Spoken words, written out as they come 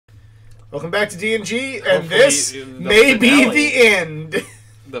Welcome back to D&G, and this may be the end.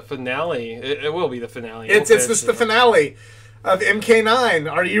 The finale. It will be the finale. It's the finale of MK9.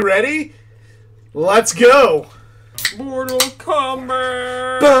 Are you ready? Let's go. Mortal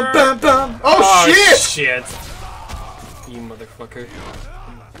Kombat. Bum, bum, bum. Oh, shit! Shit. You motherfucker.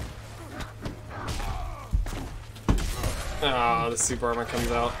 Oh, the super armor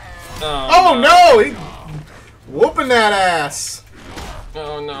comes out. Oh no! He whooping that ass.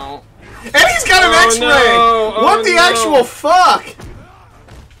 Oh no. And he's got an X-ray! No. What the actual fuck?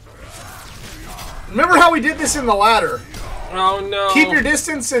 Remember how we did this in the ladder? Oh no. Keep your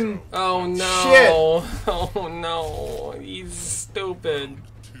distance and... Oh no. Shit. Oh no. He's stupid.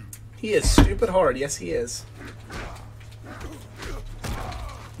 He is stupid hard. Yes, he is.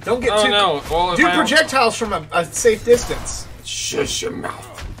 Don't get too... No. Well, do projectiles from a safe distance. Shush your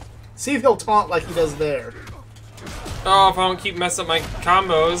mouth. See if he'll taunt like he does there. Oh, if I don't keep messing up my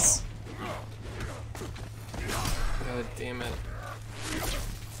combos. God damn it.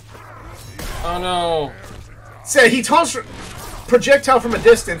 Oh no. Say, he taunts projectile from a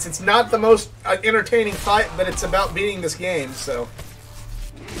distance. It's not the most entertaining fight, but it's about beating this game, so...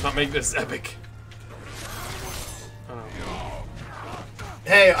 Not make this epic.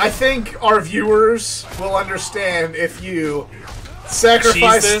 Hey, I think our viewers will understand if you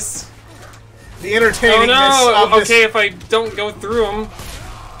sacrifice this? the entertainingness of this. Okay, if I don't go through them.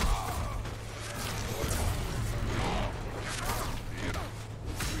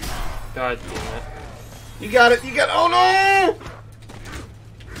 God damn it. You got it, you got it. Oh no!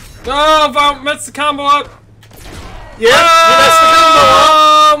 No, if I mess the combo up. Yeah, you messed the combo up.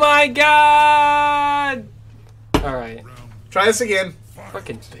 Oh my god! Alright. Try this again.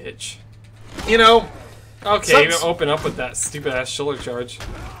 Fucking bitch. You know. Okay, you open up with that stupid ass shoulder charge.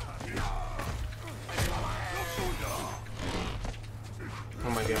 Oh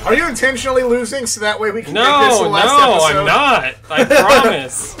my god. Are you intentionally losing so that way we can make this the No, last episode? I'm not. I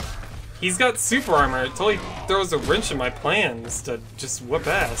promise. He's got super armor. It totally throws a wrench in my plans to just whoop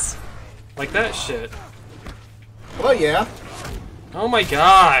ass. Like that shit. Well, yeah. Oh my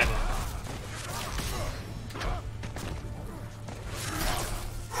god.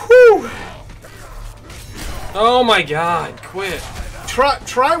 Whew. Oh my god, quit.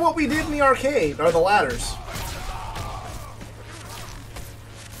 Try what we did in the arcade, or the ladders.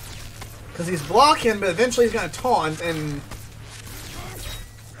 Because he's blocking, but eventually he's going to taunt, and...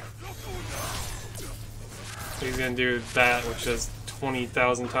 So he's gonna do that, which is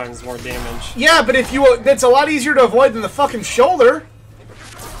 20,000 times more damage. Yeah, but if you... That's a lot easier to avoid than the fucking shoulder.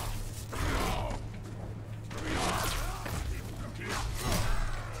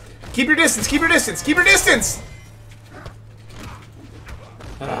 Keep your distance, keep your distance, keep your distance!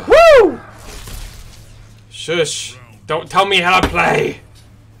 Woo! Shush. Don't tell me how to play.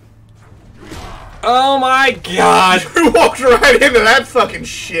 Oh my god. You walked right into that fucking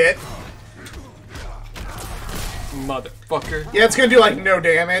shit. Motherfucker. Yeah, it's gonna do like no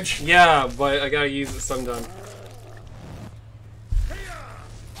damage. Yeah, but I gotta use it sometime.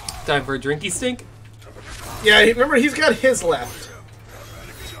 Time for a drinky stink? Yeah, remember, he's got his left.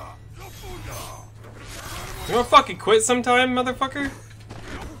 You wanna fucking quit sometime, motherfucker?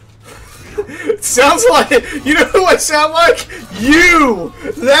 Sounds like... You know who I sound like? You!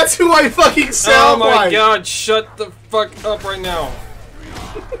 That's who I fucking sound like! Oh my god, shut the fuck up right now.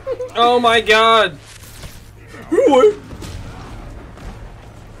 Oh my god. What?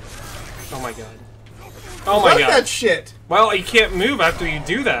 Oh my god. Oh my god. that shit. Well, you can't move after you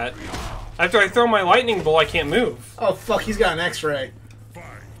do that. After I throw my lightning bolt, I can't move. Oh fuck, he's got an X-ray.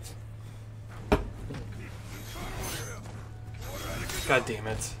 God damn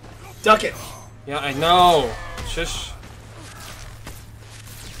it. Duck it. Yeah, I know. Shush.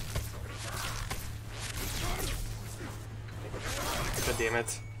 God damn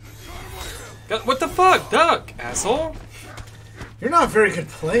it. God, what the fuck? Duck, asshole. You're not a very good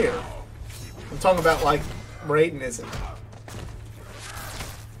player. I'm talking about, like, Raiden isn't.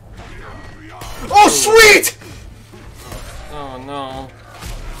 Oh, sweet! Oh, no.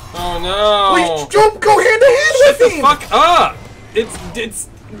 Oh, no. Wait, don't go hand to hand with Shut the him! fuck up! It's...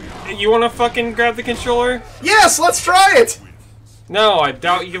 You wanna fucking grab the controller? Yes, let's try it! No, I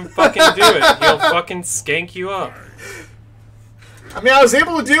doubt you can fucking do it. He'll fucking skank you up. I mean, I was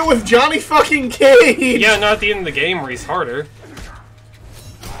able to do it with Johnny fucking Cage! Yeah, not at the end of the game where he's harder.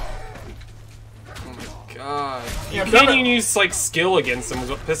 Oh my god. You can't even use, like, skill against him is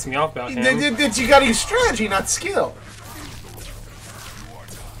what pissed me off about him. You gotta use strategy, not skill.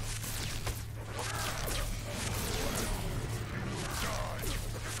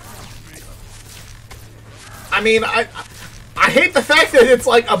 I mean, I hate the fact that it's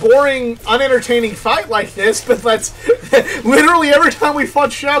like a boring, unentertaining fight like this, but that's literally every time we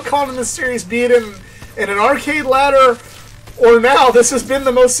fought Shao Kahn in this series, be it in an arcade ladder or now, this has been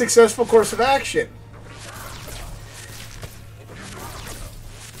the most successful course of action.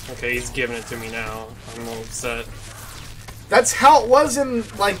 Okay, he's giving it to me now. I'm a little upset. That's how it was in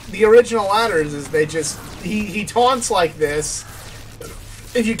like the original ladders. Is they just he taunts like this.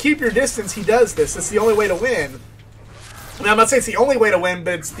 If you keep your distance, he does this. It's the only way to win. Now, I'm not saying it's the only way to win,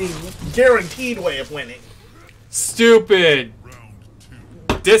 but it's the guaranteed way of winning. Stupid.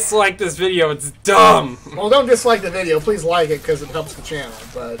 Dislike this video. It's dumb. Well, don't dislike the video. Please like it because it helps the channel.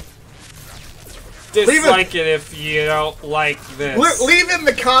 But dislike it if you don't like this. Leave in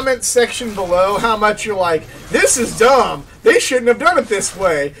the comment section below how much you're like, this is dumb. They shouldn't have done it this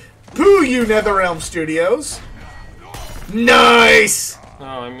way. Boo you, NetherRealm Studios. Nice! Oh,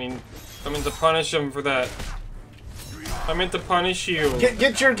 I meant to punish him for that. I meant to punish you.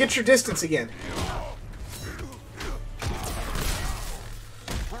 Get your distance again.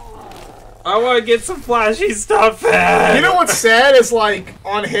 I want to get some flashy stuff back. You know what's sad is like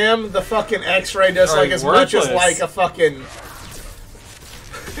on him the fucking X-ray does like as much as like a fucking.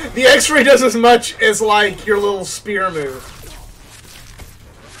 The X-ray does as much as like your little spear move.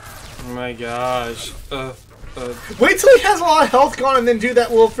 Oh my gosh. Wait till he has a lot of health gone and then do that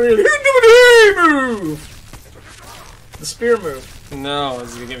little move. The spear move. No,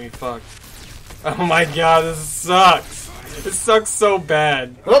 this is gonna get me fucked. Oh my god, this sucks. It sucks so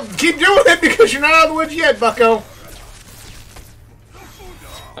bad. Well, keep doing it because you're not out of the woods yet, bucko.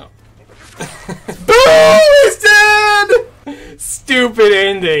 Oh. Boom! He's dead! Stupid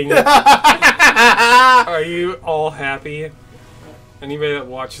ending. Are you all happy? Anybody that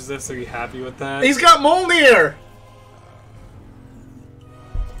watches this, are you happy with that? He's got Mjolnir!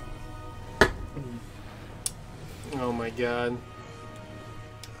 Oh my god.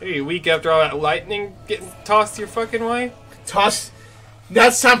 Hey, a week after all that lightning getting tossed your fucking way? Toss. Now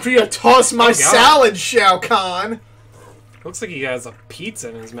it's time for you to toss my salad, Shao Kahn. Looks like he has a pizza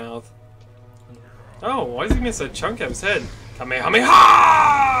in his mouth. Oh, why does he miss a chunk of his head?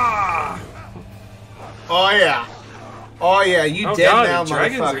 Kamehameha! Oh yeah. Oh yeah, you dead god, now, the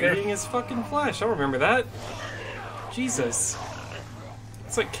dragons are motherfucker. eating his fucking flesh. I remember that. Jesus.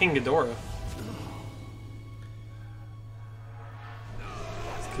 It's like King Ghidorah.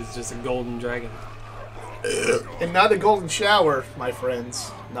 It's just a golden dragon. And not a golden shower, my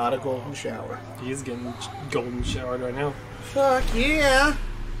friends. Not a golden shower. He is getting golden showered right now. Fuck yeah.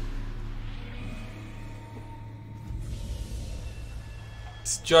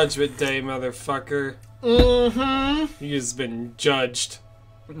 It's Judgment Day, motherfucker. Mm-hmm. You just been judged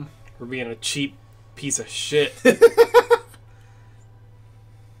for being a cheap piece of shit.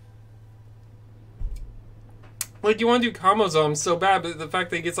 Like, you want to do combos on him so bad, but the fact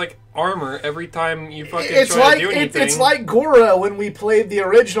that he gets, like, armor every time you fucking try to do anything. It's like Gora when we played the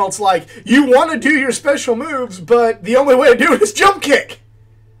original. It's like, you want to do your special moves, but the only way to do it is jump kick.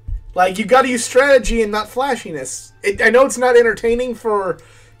 Like, you got to use strategy and not flashiness. I know it's not entertaining for,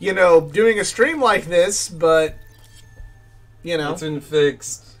 you know, doing a stream like this, but, you know. It's been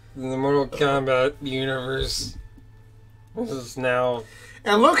fixed in the Mortal Kombat universe. This is now...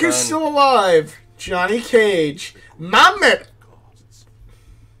 And look who's still alive. Johnny Cage. Mammoth!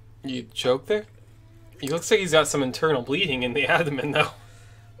 You choked there? He looks like he's got some internal bleeding in the abdomen, though.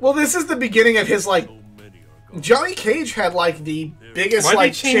 Well, this is the beginning of his, like... Johnny Cage had, like, the biggest,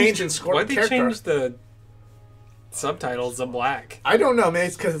 like, change in score. Why'd they change the subtitles to black? I don't know, man.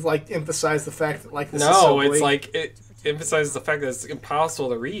 It's because it, like, emphasized the fact that, like, this is so No, it's bleak. like, it emphasizes the fact that it's impossible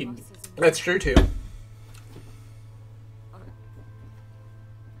to read. That's true, too.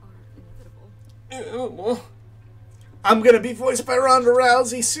 I'm gonna be voiced by Ronda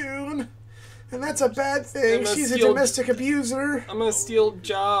Rousey soon, and that's a bad thing. She's a domestic abuser. I'm gonna steal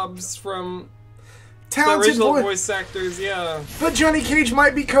jobs from talented the original voice actors, yeah. But Johnny Cage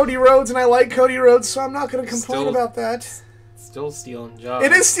might be Cody Rhodes, and I like Cody Rhodes, so I'm not gonna complain about that. Still stealing jobs.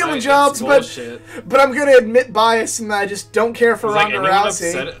 It is stealing jobs, but I'm gonna admit bias, and I just don't care for Ronda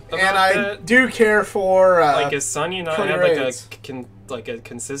Rousey, and I do care for like, is Sonya not Cody have Rhodes. like a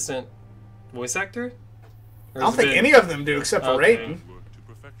consistent voice actor? I don't think any of them do, except for Raiden.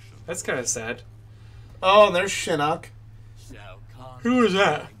 That's kind of sad. Oh, and there's Shinnok. Who is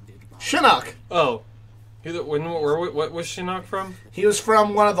that? Shinnok. Oh. What was Shinnok from? He was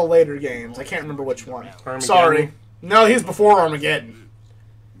from one of the later games. I can't remember which one. Armageddon? Sorry. No, he was before Armageddon.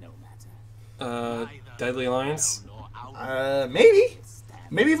 Deadly Alliance? Maybe.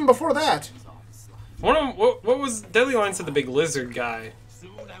 Maybe even before that. What was Deadly Alliance had the big lizard guy?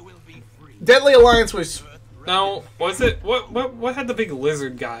 Deadly Alliance was No, was it what had the big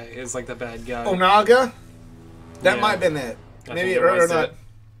lizard guy as like the bad guy? Onaga? That Yeah. might have been it. I Maybe think it or was not. it.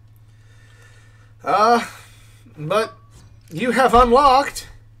 But you have unlocked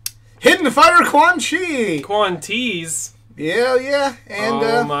Hidden Fighter Quan Chi. Quan Tees. Yeah. And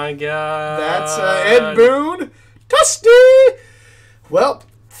Oh my god. that's Ed Boon. Dusty! Well,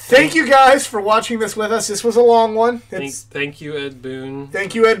 thank you guys for watching this with us. This was a long one. Thank you, Ed Boon.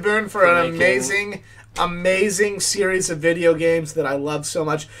 Thank you, Ed Boon, for an making- amazing series of video games that I love so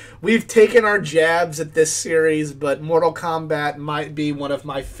much. We've taken our jabs at this series, but Mortal Kombat might be one of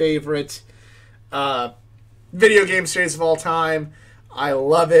my favorite video game series of all time. I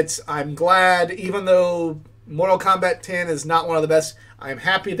love it. I'm glad, even though Mortal Kombat 10 is not one of the best, I'm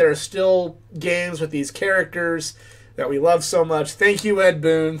happy there are still games with these characters that we love so much. Thank you, Ed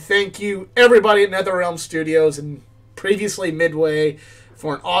Boon. Thank you, everybody at NetherRealm Studios and previously Midway,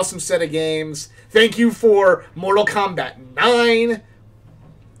 for an awesome set of games. Thank you for Mortal Kombat 9,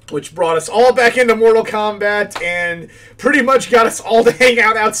 which brought us all back into Mortal Kombat and pretty much got us all to hang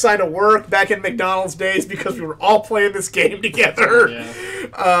out outside of work back in McDonald's days because we were all playing this game together.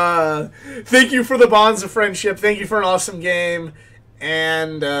 Yeah. Thank you for the bonds of friendship. Thank you for an awesome game.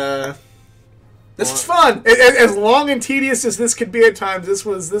 And this was fun. As long and tedious as this could be at times, this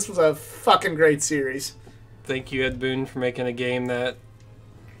was a fucking great series. Thank you, Ed Boon, for making a game that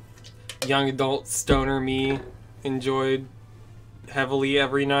young adult stoner me enjoyed heavily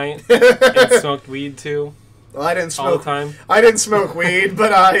every night and smoked weed too. Well, I didn't all smoke. the time. I didn't smoke weed,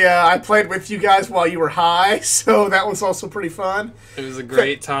 but I played with you guys while you were high, so that was also pretty fun. It was a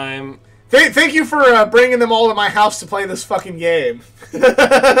great time. Thank you for bringing them all to my house to play this fucking game.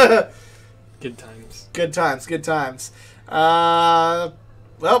 Good times. Good times. Good times.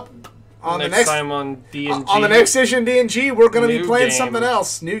 Well, on the next time on D&G. On the next edition D&G, we're going to be New playing game. something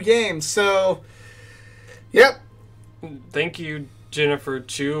else, new games. So, yep. Thank you, Jennifer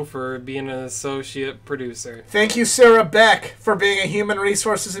Chu, for being an associate producer. Thank you, Sarah Beck, for being a human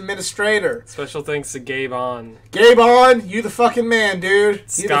resources administrator. Special thanks to Gabe On. Gabe On, you the fucking man, dude. You the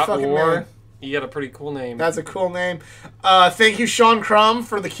Scott fucking Ward. man. You got a pretty cool name. That's a cool name. Thank you, Sean Crum,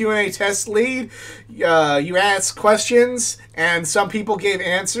 for the Q&A test lead. You asked questions, and some people gave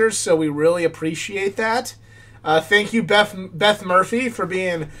answers, so we really appreciate that. Thank you, Beth Murphy, for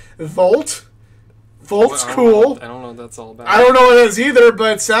being Volt. Volt's cool. I don't know what that's all about. I don't know what it is either,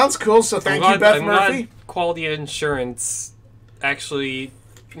 but it sounds cool, so thank you, Beth I'm Murphy. glad Quality Insurance actually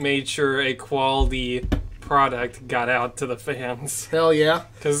made sure a quality product got out to the fans. Hell yeah.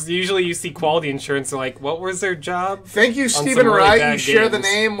 Because usually you see Quality Insurance and like, what was their job? Thank you, Stephen really Wright. bad You share the games.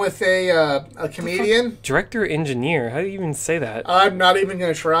 name with a comedian. Director engineer. How do you even say that? I'm not even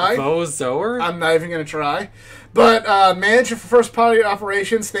going to try. Bo Zoer? I'm not even going to try. But manager for first party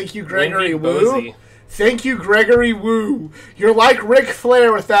operations, thank you, Gregory Wendy Wu. Bosey. Thank you, Gregory Wu. You're like Ric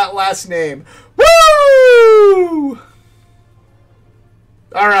Flair with that last name. Woo!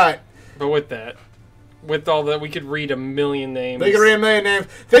 All right. But with that, with all that, we could read a million names. We can read a million names.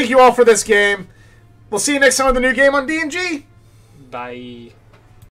 Thank you all for this game. We'll see you next time with a new game on D&G. Bye.